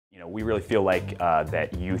We really feel like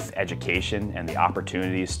that youth education and the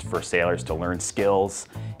opportunities for sailors to learn skills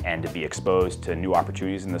and to be exposed to new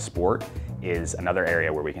opportunities in the sport is another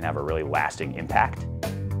area where we can have a really lasting impact.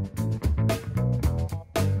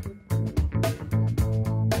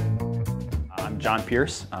 I'm John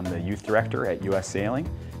Pearce. I'm the youth director at U.S. Sailing,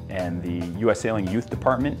 and the U.S. Sailing Youth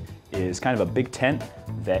Department is kind of a big tent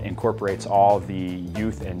that incorporates all the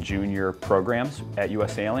youth and junior programs at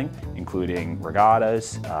U.S. Sailing, including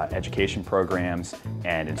regattas, education programs,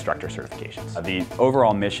 and instructor certifications. The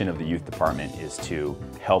overall mission of the youth department is to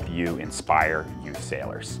help you inspire youth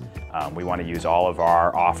sailors. We want to use all of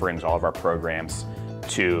our offerings, all of our programs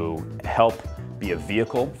to help be a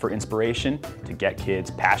vehicle for inspiration, to get kids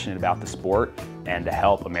passionate about the sport, and to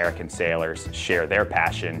help American sailors share their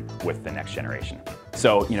passion with the next generation.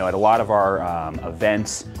 So, at a lot of our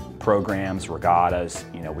events, programs, regattas,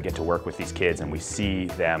 we get to work with these kids and we see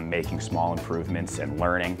them making small improvements and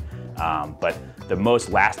learning. But the most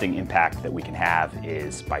lasting impact that we can have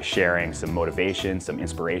is by sharing some motivation, some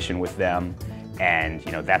inspiration with them. And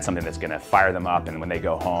that's something that's going to fire them up, and when they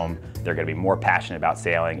go home, they're going to be more passionate about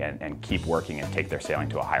sailing and keep working and take their sailing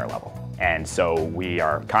to a higher level. And so we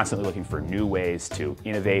are constantly looking for new ways to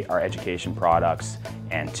innovate our education products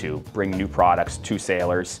and to bring new products to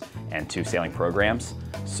sailors and to sailing programs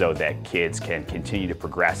so that kids can continue to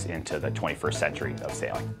progress into the 21st century of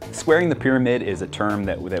sailing. Squaring the pyramid is a term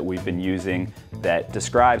that we've been using that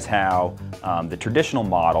describes how the traditional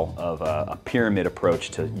model of a pyramid approach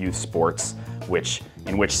to youth sports,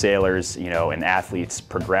 in which sailors and athletes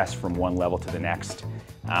progress from one level to the next.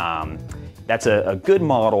 That's a good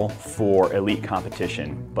model for elite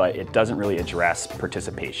competition, but it doesn't really address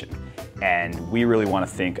participation. And we really want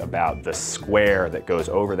to think about the square that goes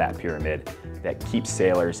over that pyramid that keeps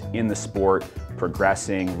sailors in the sport,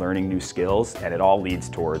 progressing, learning new skills, and it all leads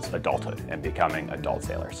towards adulthood and becoming adult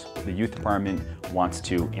sailors. The youth department wants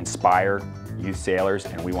to inspire youth sailors,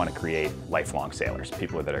 and we want to create lifelong sailors,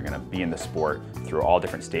 people that are going to be in the sport through all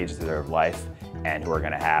different stages of their life and who are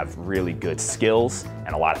going to have really good skills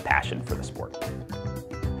and a lot of passion for the sport.